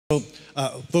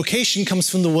Vocation comes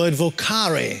from the word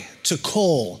vocare, to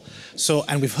call. So,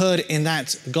 and we've heard in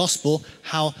that gospel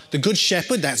how the good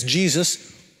shepherd, that's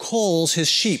Jesus, calls his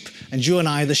sheep. And you and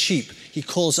I are the sheep. He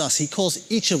calls us. He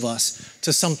calls each of us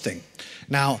to something.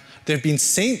 Now, there have been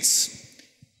saints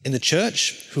in the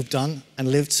church who've done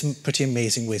and lived some pretty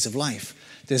amazing ways of life.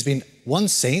 There's been one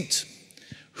saint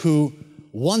who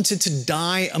wanted to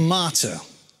die a martyr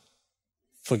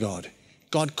for God.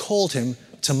 God called him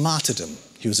to martyrdom.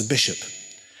 He was a bishop.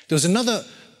 There was another,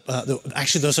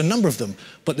 actually there's a number of them,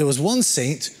 but there was one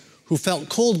saint who felt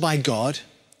called by God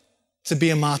to be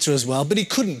a martyr as well, but he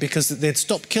couldn't because they'd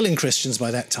stopped killing Christians by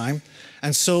that time.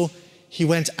 And so he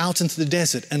went out into the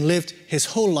desert and lived his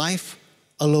whole life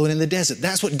alone in the desert.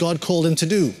 That's what God called him to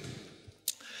do.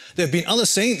 There have been other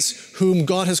saints whom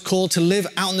God has called to live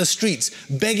out in the streets,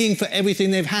 begging for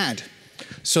everything they've had.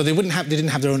 So they didn't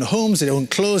have their own homes, their own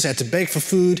clothes, they had to beg for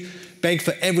food, beg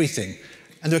for everything.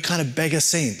 And they're kind of beggar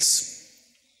saints.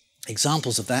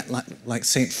 Examples of that, like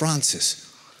Saint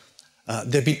Francis.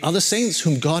 There have been other saints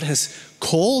whom God has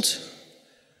called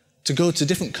to go to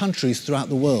different countries throughout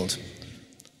the world,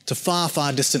 to far,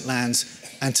 far distant lands,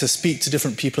 and to speak to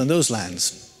different people in those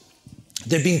lands.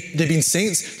 There have been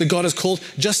saints that God has called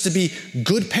just to be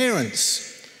good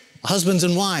parents, husbands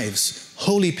and wives,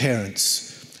 holy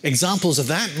parents. Examples of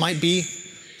that might be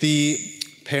the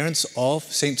parents of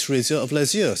Saint Teresa of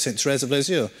Lisieux. Saint Teresa of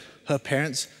Lisieux, her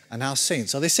parents are now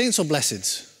saints. Are they saints or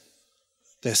blesseds?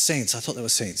 They're saints. I thought they were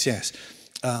saints, yes.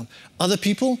 Other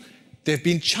people, they've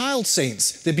been child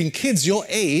saints. They've been kids your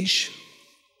age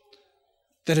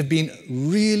that have been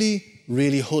really,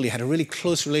 really holy, had a really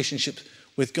close relationship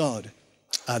with God.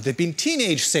 They've been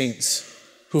teenage saints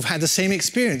who've had the same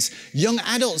experience. Young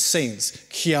adult saints,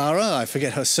 Chiara, I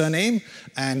forget her surname,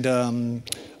 and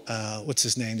what's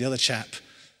his name, the other chap?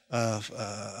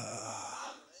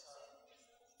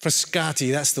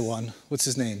 Frascati, that's the one. What's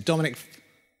his name? Dominic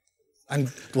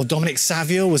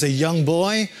Savio was a young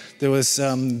boy. There was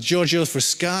Giorgio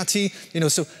Frascati.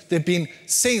 So there have been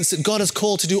saints that God has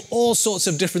called to do all sorts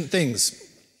of different things.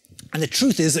 And the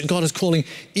truth is that God is calling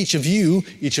each of you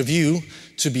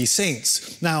to be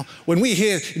saints. Now, when we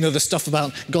hear, the stuff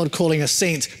about God calling a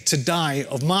saint to die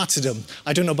of martyrdom,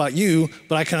 I don't know about you,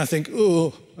 but I kind of think,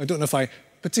 oh, I don't know if I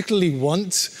particularly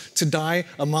want to die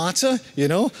a martyr,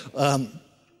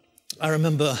 I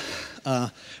remember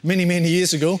many, many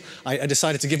years ago, I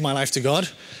decided to give my life to God.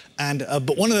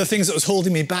 But one of the things that was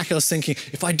holding me back, I was thinking,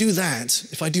 if I do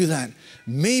that,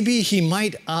 maybe he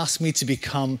might ask me to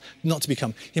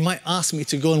he might ask me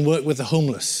to go and work with the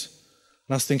homeless.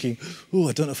 And I was thinking, oh,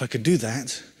 I don't know if I could do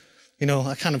that.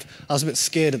 I was a bit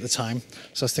scared at the time.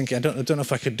 So I was thinking, I don't know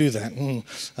if I could do that.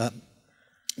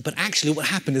 But actually what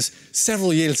happened is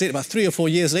several years later, about 3 or 4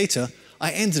 years later,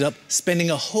 I ended up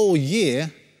spending a whole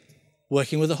year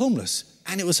working with the homeless.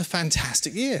 And it was a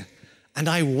fantastic year. And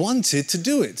I wanted to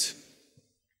do it.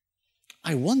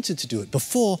 I wanted to do it.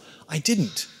 Before, I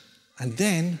didn't. And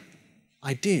then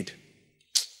I did.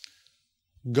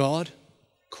 God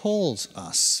calls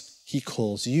us. He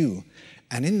calls you.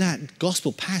 And in that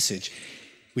gospel passage,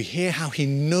 we hear how he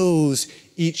knows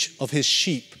each of his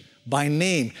sheep by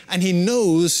name. And he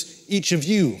knows each of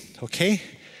you, okay?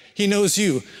 He knows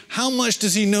you. How much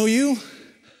does he know you?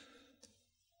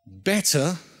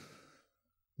 Better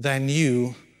than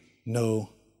you know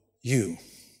you.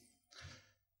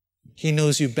 He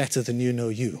knows you better than you know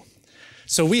you.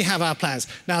 So we have our plans.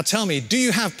 Now tell me, do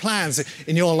you have plans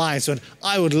in your lives when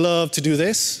I would love to do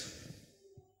this?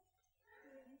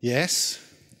 Yes.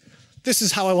 This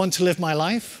is how I want to live my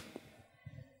life.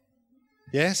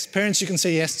 Yes. Parents, you can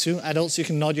say yes to. Adults, you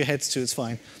can nod your heads to. It's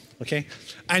fine. Okay?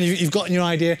 And you've gotten your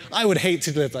idea. I would hate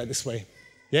to live like this way.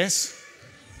 Yes?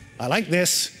 I like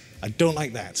this. I don't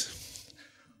like that.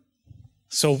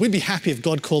 So we'd be happy if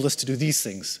God called us to do these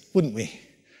things, wouldn't we?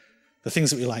 The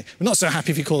things that we like. We're not so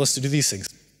happy if he called us to do these things.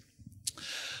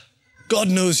 God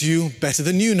knows you better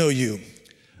than you know you.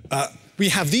 We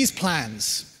have these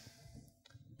plans.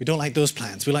 We don't like those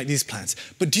plans. We like these plans.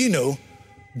 But do you know,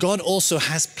 God also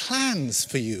has plans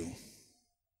for you.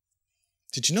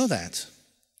 Did you know that?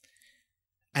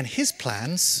 And his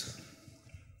plans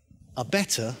are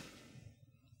better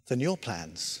than your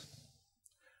plans.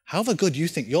 However good you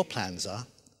think your plans are,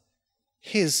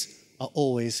 his are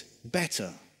always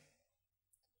better.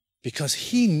 Because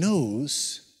he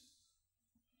knows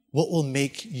what will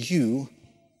make you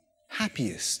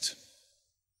happiest.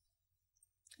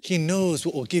 He knows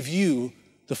what will give you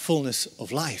the fullness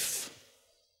of life.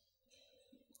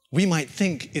 We might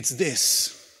think it's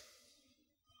this,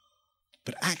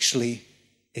 but actually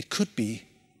it could be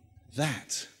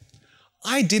that.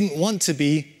 I didn't want to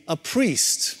be a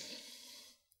priest.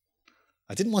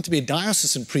 I didn't want to be a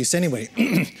diocesan priest anyway.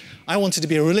 I wanted to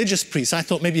be a religious priest. I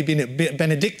thought maybe being a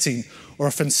Benedictine or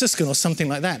a Franciscan or something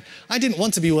like that. I didn't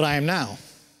want to be what I am now.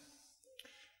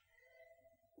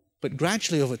 But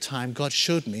gradually over time, God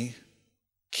showed me,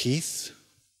 Keith,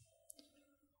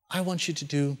 I want you to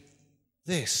do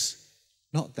this,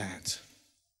 not that.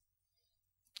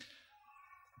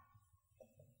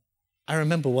 I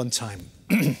remember one time,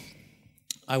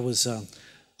 I was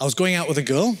going out with a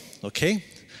girl, okay,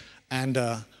 and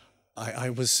I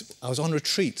was on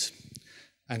retreat,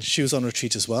 and she was on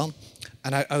retreat as well,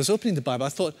 and I was opening the Bible. I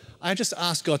thought, I just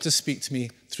asked God to speak to me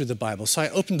through the Bible. So I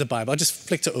opened the Bible. I just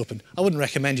flicked it open. I wouldn't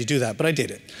recommend you do that, but I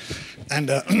did it. And,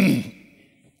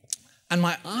 and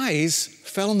my eyes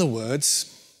fell on the words,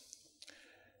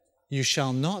 "You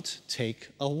shall not take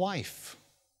a wife."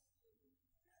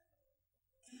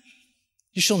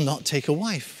 You shall not take a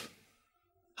wife.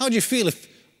 How would you feel if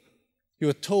you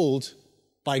were told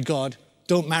by God,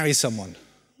 don't marry someone?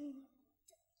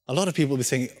 A lot of people would be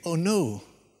thinking, oh no,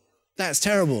 that's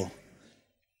terrible.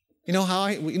 You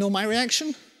know my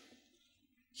reaction?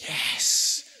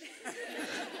 Yes.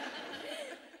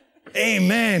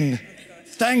 Amen.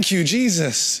 Thank you,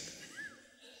 Jesus.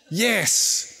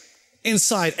 Yes.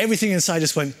 Inside, everything inside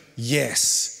just went,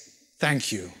 yes.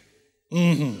 Thank you.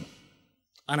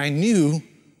 And I knew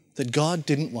that God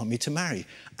didn't want me to marry.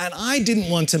 And I didn't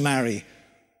want to marry.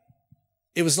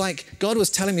 It was like God was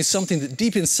telling me something that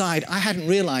deep inside I hadn't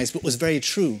realized but was very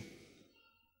true.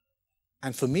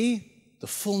 And for me, the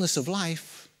fullness of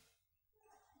life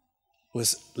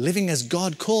was living as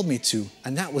God called me to,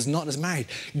 and that was not as married.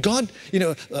 God,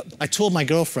 I told my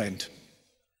girlfriend,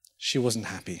 she wasn't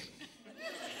happy.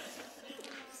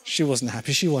 She wasn't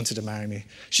happy. She wanted to marry me.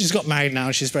 She's got married now,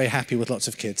 and she's very happy with lots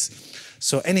of kids.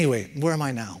 So anyway, where am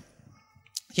I now?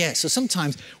 Yeah, so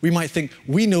sometimes we might think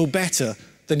we know better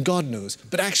than God knows,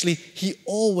 but actually he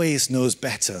always knows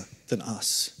better than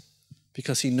us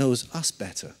because he knows us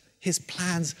better. His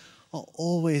plans are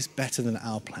always better than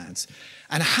our plans.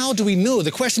 And how do we know?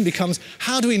 The question becomes,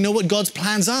 how do we know what God's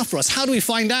plans are for us? How do we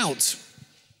find out?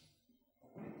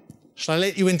 Shall I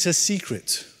let you into a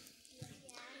secret?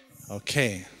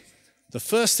 Okay. The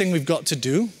first thing we've got to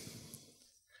do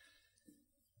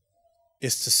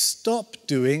is to stop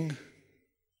doing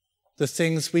the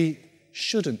things we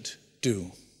shouldn't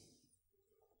do.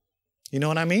 You know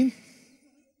what I mean?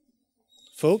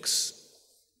 Folks,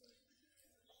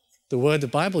 the word the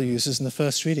Bible uses in the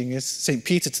first reading is St.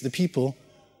 Peter to the people,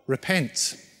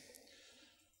 repent.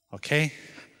 Okay?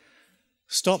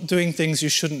 Stop doing things you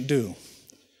shouldn't do.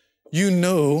 You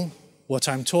know what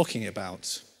I'm talking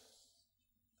about.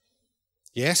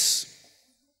 Yes?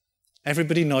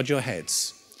 Everybody nod your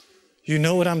heads. You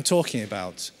know what I'm talking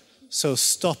about, so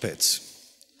stop it.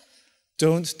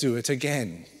 Don't do it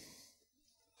again.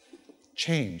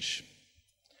 Change.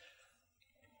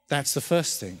 That's the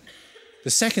first thing. The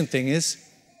second thing is,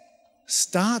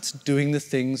 start doing the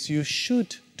things you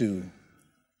should do.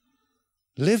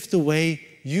 Live the way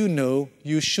you know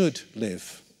you should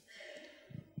live.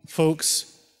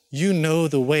 Folks, you know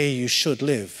the way you should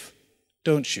live,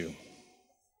 don't you?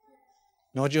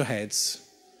 Nod your heads.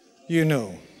 You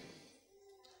know.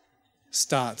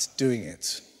 Start doing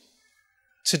it.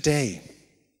 Today.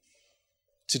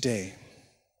 Today.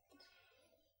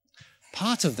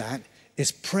 Part of that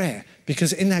is prayer,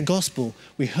 because in that gospel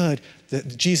we heard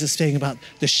that Jesus saying about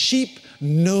the sheep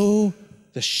know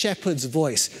the shepherd's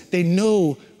voice. They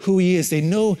know who he is. They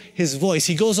know his voice.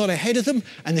 He goes on ahead of them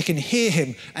and they can hear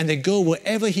him and they go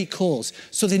wherever he calls.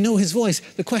 So they know his voice.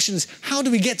 The question is, how do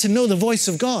we get to know the voice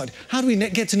of God? How do we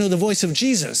get to know the voice of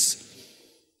Jesus?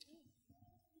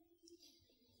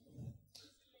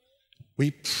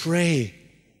 We pray.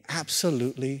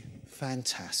 Absolutely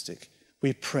fantastic.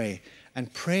 We pray.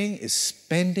 And praying is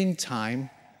spending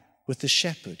time with the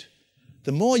shepherd.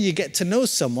 The more you get to know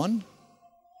someone,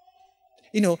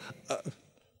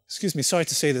 excuse me, sorry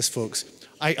to say this, folks.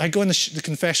 I go in the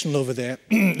confessional over there.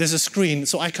 There's a screen,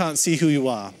 so I can't see who you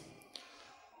are.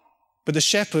 But the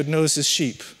shepherd knows his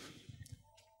sheep.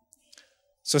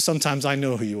 So sometimes I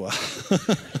know who you are.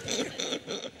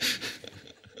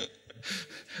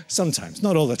 Sometimes,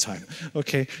 not all the time.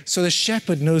 Okay, so the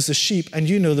shepherd knows the sheep, and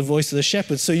you know the voice of the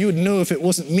shepherd, so you would know if it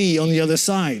wasn't me on the other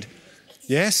side.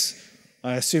 Yes?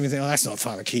 I assume you think, oh, that's not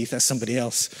Father Keith, that's somebody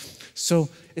else. So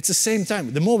it's the same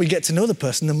time. The more we get to know the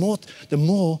person, the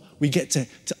more we get to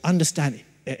understand,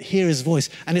 hear his voice.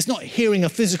 And it's not hearing a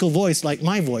physical voice like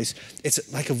my voice.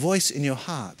 It's like a voice in your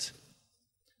heart.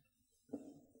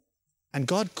 And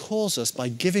God calls us by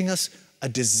giving us a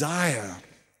desire.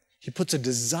 He puts a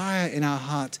desire in our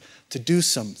heart to do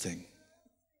something.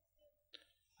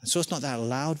 And so it's not that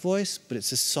loud voice, but it's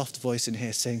this soft voice in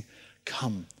here saying,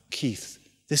 come, Keith,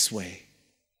 this way,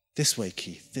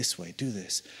 Keith, this way, do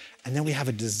this. And then we have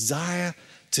a desire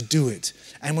to do it.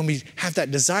 And when we have that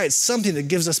desire, it's something that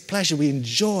gives us pleasure. We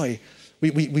enjoy. We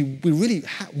really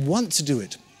want to do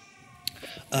it.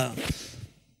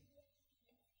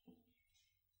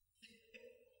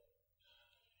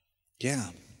 Yeah.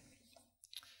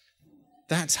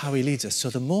 That's how he leads us. So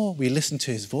the more we listen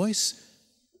to his voice,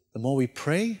 the more we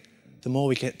pray, the more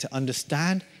we get to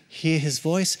understand, hear his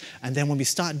voice. And then when we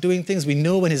start doing things, we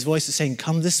know when his voice is saying,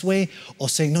 come this way, or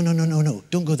saying, no,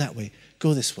 don't go that way.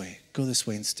 Go this way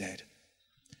instead.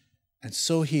 And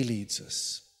so he leads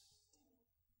us.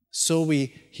 So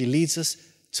he leads us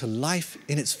to life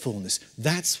in its fullness.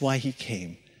 That's why he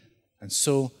came. And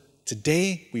so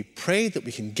today we pray that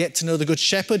we can get to know the Good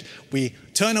Shepherd. We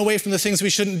turn away from the things we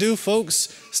shouldn't do,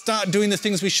 folks. Start doing the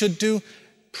things we should do.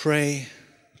 Pray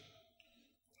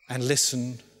and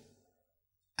listen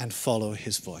and follow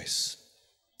his voice.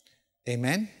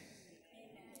 Amen?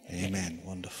 Amen.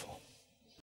 Wonderful.